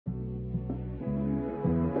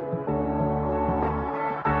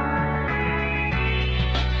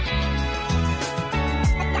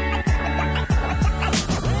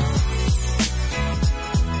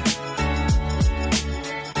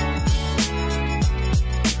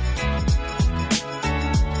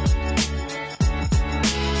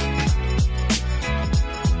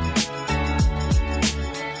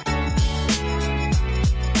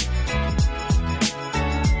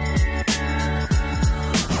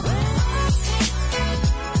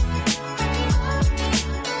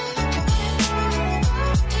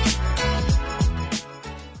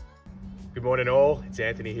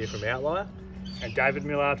Anthony here from OUTLIER. And David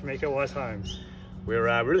Millard from Ecowise Homes.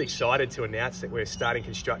 We're really excited to announce that we're starting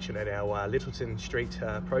construction at our Littleton Street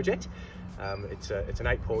project. It's an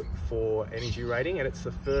 8.4 energy rating, and it's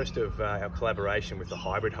the first of our collaboration with the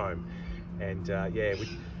Hybrid Home. And yeah,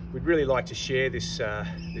 we'd really like to share this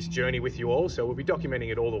journey with you all. So we'll be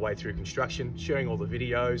documenting it all the way through construction, sharing all the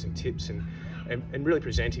videos and tips, and really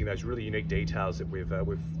presenting those really unique details that we've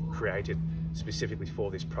created specifically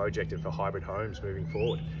for this project and for Hybrid Homes moving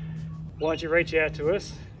forward. Why don't you reach out to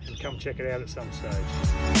us and come check it out at some stage.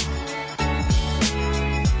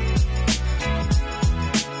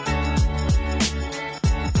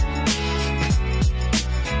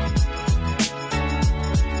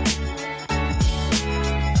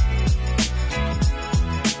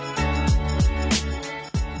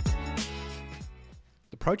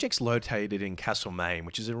 The project's located in Castlemaine,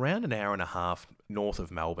 which is around an hour and a half north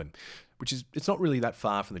of Melbourne, it's not really that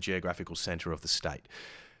far from the geographical centre of the state.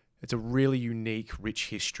 It's a really unique, rich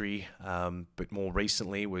history, but more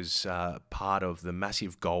recently was part of the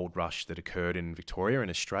massive gold rush that occurred in Victoria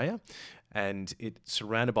and Australia. And it's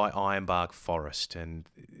surrounded by ironbark forest and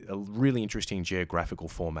really interesting geographical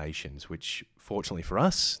formations, which fortunately for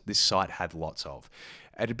us, this site had lots of.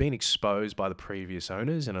 It had been exposed by the previous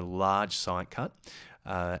owners in a large site cut,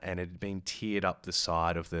 and it had been tiered up the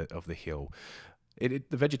side of the hill. The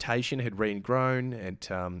vegetation had regrown,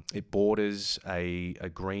 and it borders a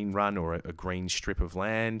green run or a green strip of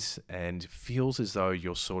land, and feels as though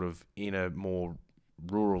you're sort of in a more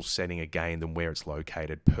rural setting again than where it's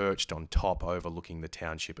located, perched on top overlooking the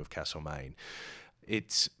township of Castlemaine.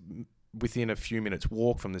 It's within a few minutes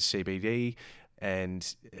walk from the CBD,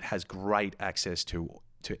 and it has great access to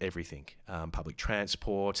everything, public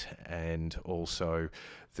transport and also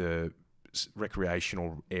the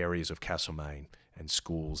recreational areas of Castlemaine and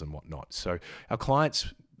schools and whatnot. So our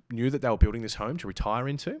clients knew that they were building this home to retire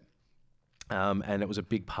into, and it was a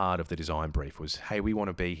big part of the design brief was, hey, we want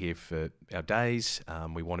to be here for our days.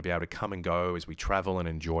 We want to be able to come and go as we travel and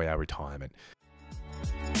enjoy our retirement.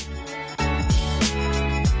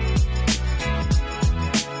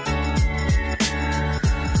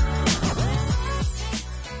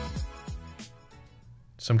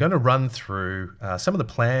 So I'm going to run through some of the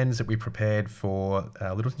plans that we prepared for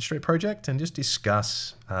our Littleton Street project and just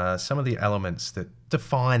discuss some of the elements that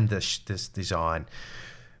define this design.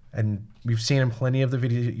 And we've seen in plenty of the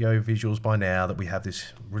video visuals by now that we have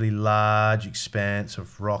this really large expanse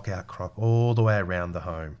of rock outcrop all the way around the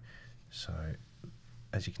home. So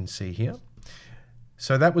as you can see here.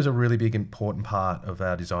 So that was a really big important part of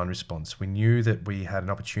our design response. We knew that we had an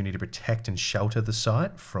opportunity to protect and shelter the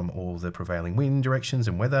site from all the prevailing wind directions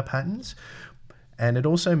and weather patterns. And it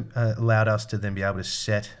also allowed us to then be able to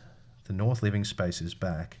set the north living spaces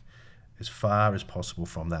back as far as possible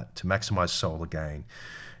from that to maximize solar gain.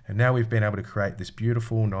 And now we've been able to create this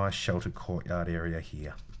beautiful, nice sheltered courtyard area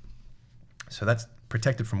here. So that's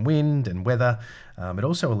protected from wind and weather. It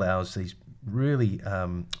also allows these really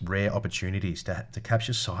rare opportunities to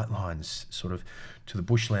capture sight lines sort of to the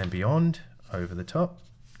bushland beyond, over the top,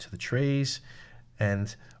 to the trees,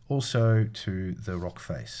 and also to the rock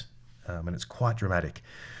face. And it's quite dramatic.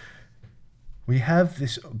 We have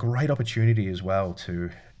this great opportunity as well to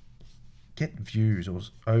get views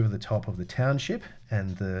over the top of the township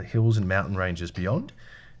and the hills and mountain ranges beyond.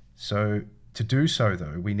 So to do so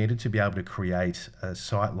though, we needed to be able to create a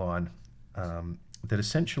sight line that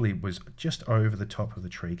essentially was just over the top of the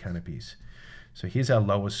tree canopies. So here's our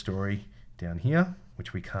lower story down here,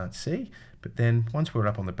 which we can't see, but then once we're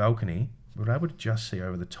up on the balcony, we're able to just see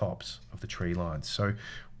over the tops of the tree lines. So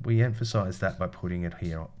we emphasize that by putting it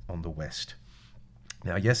here on the west.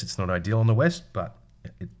 Now, yes, it's not ideal on the west, but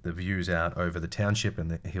the views out over the township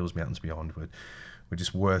and the hills, mountains beyond were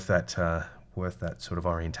just worth that sort of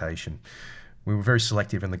orientation. We were very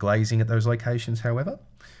selective in the glazing at those locations, however.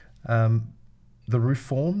 The roof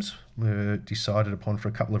forms were decided upon for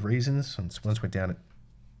a couple of reasons. And once we're down at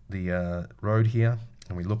the road here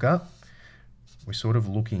and we look up, we're sort of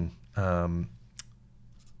looking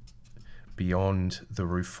beyond the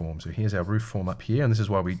roof form. So here's our roof form up here, and this is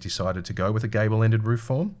why we decided to go with a gable-ended roof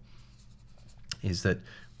form, is that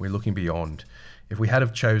we're looking beyond. If we had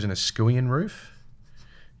have chosen a skewian roof,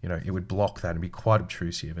 you know, it would block that and be quite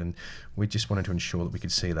obtrusive, and we just wanted to ensure that we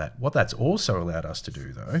could see that. What that's also allowed us to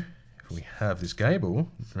do though, we have this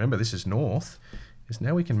gable, remember this is north, is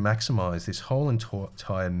now we can maximize this whole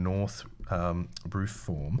entire north roof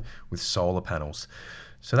form with solar panels.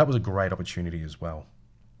 So that was a great opportunity as well.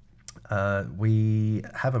 We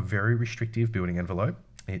have a very restrictive building envelope.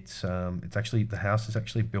 It's actually, the house is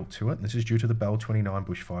actually built to it. And this is due to the Bell 29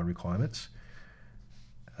 bushfire requirements.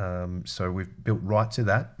 So we've built right to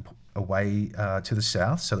that, away to the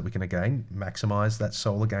south, so that we can again maximise that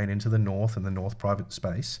solar gain into the north and the north private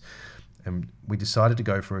space. And we decided to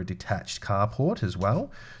go for a detached carport as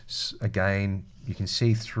well. Again, you can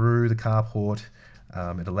see through the carport.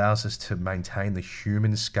 It allows us to maintain the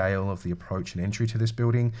human scale of the approach and entry to this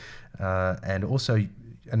building, and also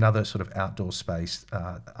another sort of outdoor space,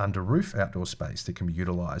 under roof outdoor space that can be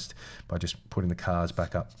utilised by just putting the cars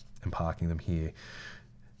back up and parking them here.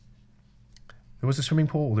 There was a swimming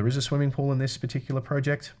pool, there is a swimming pool in this particular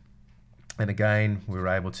project. And again, we were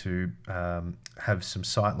able to have some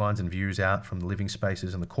sight lines and views out from the living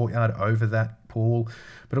spaces and the courtyard over that pool.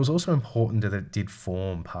 But it was also important that it did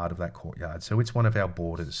form part of that courtyard. So it's one of our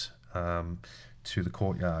borders to the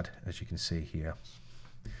courtyard, as you can see here.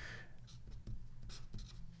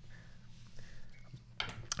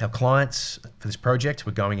 Our clients for this project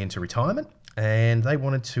were going into retirement, and they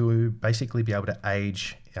wanted to basically be able to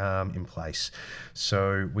age in place.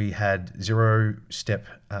 So we had zero-step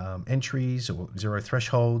entries or zero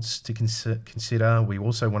thresholds to consider. We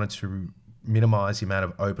also wanted to minimise the amount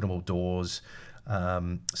of openable doors,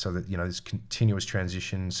 so that there's continuous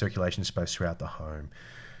transition, circulation space throughout the home.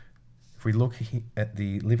 If we look at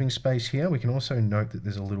the living space here, we can also note that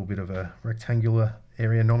there's a little bit of a rectangular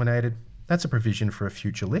area nominated. That's a provision for a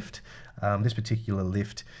future lift. This particular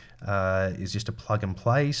lift is just a plug and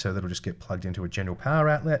play, so that'll just get plugged into a general power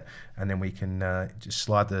outlet, and then we can just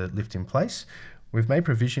slide the lift in place. We've made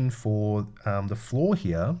provision for the floor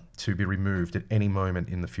here to be removed at any moment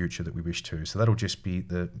in the future that we wish to. So that'll just be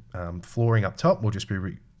the flooring up top, will just be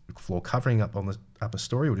floor covering up on the upper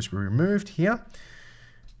story will just be removed here.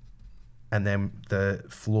 And then the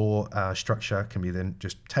floor structure can be then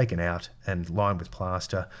just taken out and lined with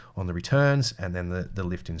plaster on the returns, and then the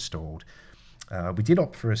lift installed. We did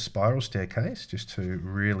opt for a spiral staircase just to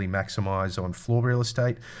really maximise on floor real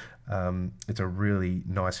estate. It's a really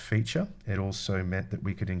nice feature. It also meant that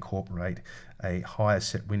we could incorporate a higher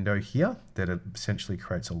set window here that essentially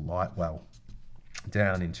creates a light well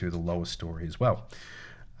down into the lower story as well.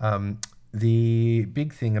 The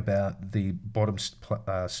big thing about the bottom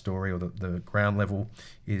story or the ground level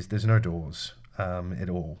is there's no doors at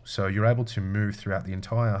all. So you're able to move throughout the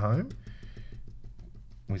entire home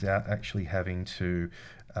without actually having to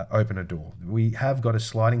open a door. We have got a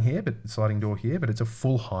sliding door here, but it's a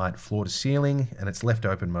full height floor to ceiling, and it's left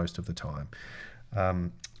open most of the time.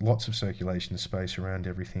 Lots of circulation space around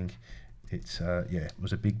everything. It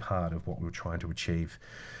was a big part of what we were trying to achieve.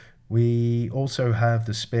 We also have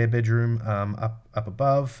the spare bedroom up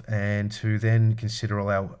above, and to then consider all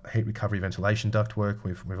our heat recovery ventilation ductwork,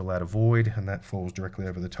 we've allowed a void, and that falls directly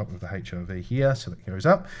over the top of the HRV here, so that goes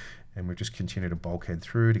up, and we've just continued to bulkhead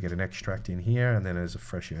through to get an extract in here, and then there's a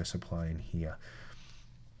fresh air supply in here.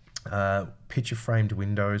 Picture framed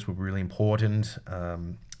windows were really important.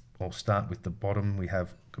 I'll start with the bottom. We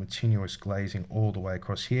have continuous glazing all the way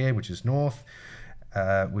across here, which is north.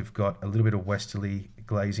 We've got a little bit of westerly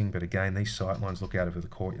glazing, but again, these sight lines look out over the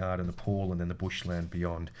courtyard and the pool and then the bushland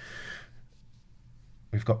beyond.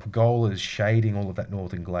 We've got pergolas shading all of that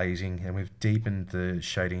northern glazing, and we've deepened the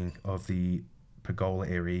shading of the pergola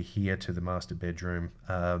area here to the master bedroom,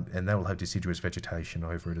 and that will have deciduous vegetation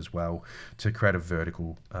over it as well to create a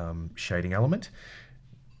vertical shading element.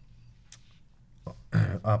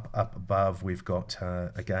 Up above, we've got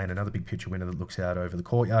again another big picture window that looks out over the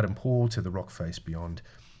courtyard and pool to the rock face beyond.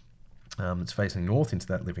 It's facing north into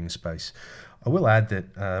that living space. I will add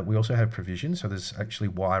that we also have provision, so there's actually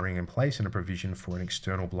wiring in place and a provision for an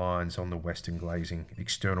external blinds on the western glazing,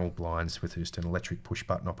 external blinds with just an electric push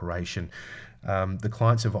button operation. The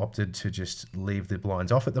clients have opted to just leave the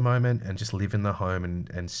blinds off at the moment and just live in the home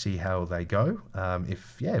and see how they go.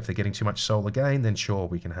 If they're getting too much solar gain, then sure,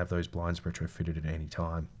 we can have those blinds retrofitted at any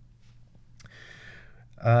time.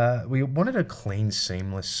 We wanted a clean,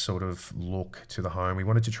 seamless sort of look to the home. We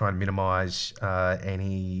wanted to try and minimise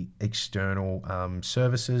any external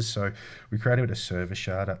services. So we created a service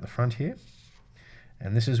yard at the front here.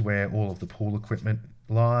 And this is where all of the pool equipment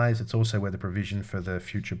lies. It's also where the provision for the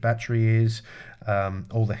future battery is.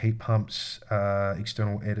 All the heat pumps,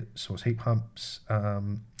 external air source heat pumps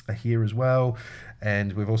are here as well.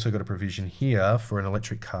 And we've also got a provision here for an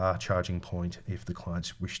electric car charging point if the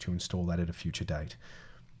clients wish to install that at a future date.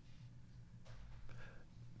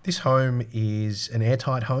 This home is an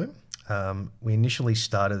Airtight home. We initially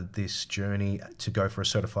started this journey to go for a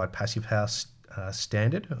certified passive house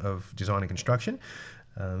standard of design and construction.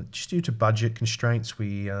 Just due to budget constraints,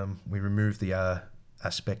 we removed the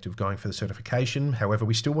aspect of going for the certification. However,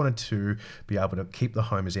 we still wanted to be able to keep the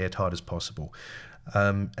home as airtight as possible.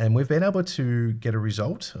 And we've been able to get a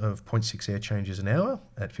result of 0.6 air changes an hour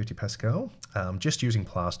at 50 Pascal, just using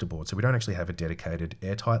plasterboard. So we don't actually have a dedicated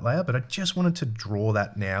airtight layer, but I just wanted to draw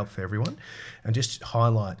that now for everyone and just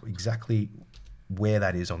highlight exactly where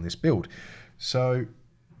that is on this build. So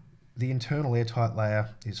the internal airtight layer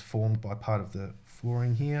is formed by part of the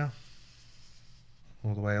flooring here,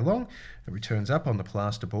 all the way along. It returns up on the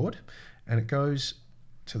plasterboard and it goes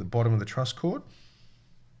to the bottom of the truss cord.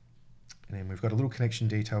 And then we've got a little connection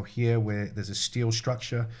detail here where there's a steel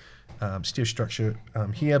structure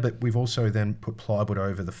here, but we've also then put plywood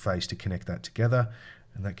over the face to connect that together,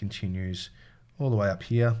 and that continues all the way up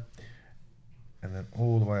here and then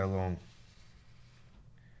all the way along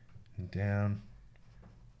and down.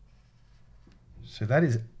 So that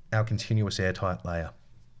is our continuous airtight layer.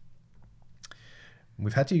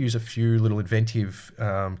 We've had to use a few little inventive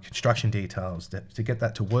construction details to get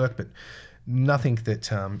that to work, but nothing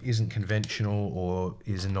that isn't conventional or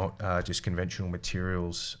is not just conventional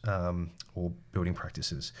materials or building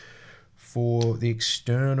practices. For the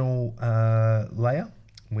external layer,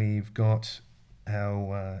 we've got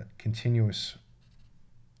our continuous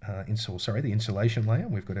the insulation layer.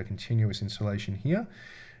 We've got a continuous insulation here.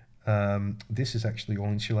 This is actually all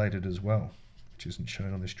insulated as well, which isn't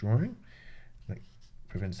shown on this drawing. That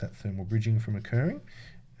prevents that thermal bridging from occurring,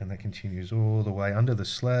 and that continues all the way under the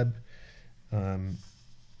slab.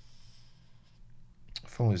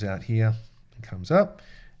 Follows out here and comes up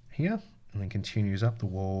here and then continues up the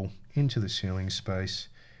wall into the ceiling space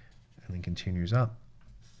and then continues up.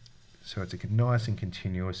 So it's a nice and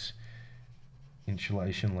continuous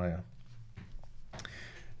insulation layer.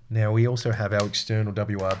 Now we also have our external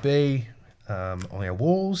WRB on our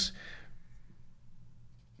walls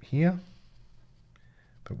here,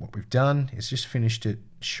 but what we've done is just finished it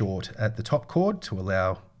short at the top chord to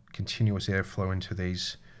allow continuous airflow into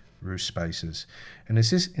these roof spaces. And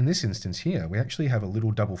in this instance here, we actually have a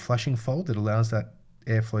little double flushing fold that allows that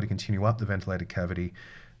airflow to continue up the ventilated cavity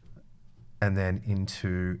and then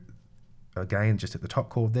into, again, just at the top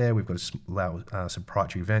chord there, we've got to allow some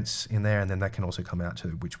proprietary vents in there, and then that can also come out to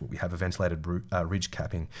what we have a ventilated ridge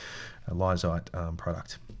capping lysite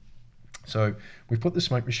product. So we've put the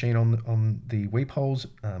smoke machine on the weep holes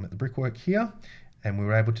at the brickwork here, and we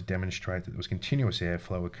were able to demonstrate that there was continuous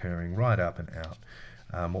airflow occurring right up and out.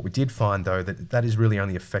 What we did find, though, that is really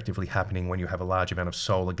only effectively happening when you have a large amount of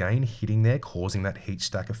solar gain hitting there, causing that heat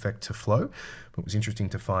stack effect to flow. But what was interesting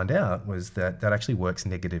to find out was that actually works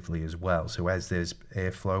negatively as well. So as there's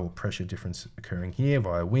airflow or pressure difference occurring here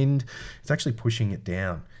via wind, it's actually pushing it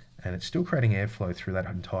down, and it's still creating airflow through that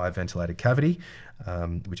entire ventilated cavity,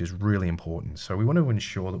 which is really important. So we want to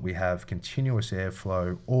ensure that we have continuous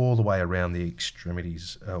airflow all the way around the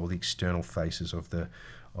extremities or the external faces of the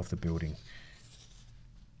building.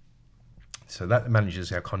 So that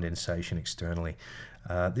manages our condensation externally.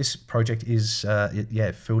 This project is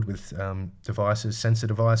filled with sensor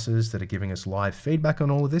devices that are giving us live feedback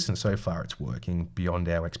on all of this, and so far it's working beyond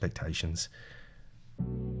our expectations.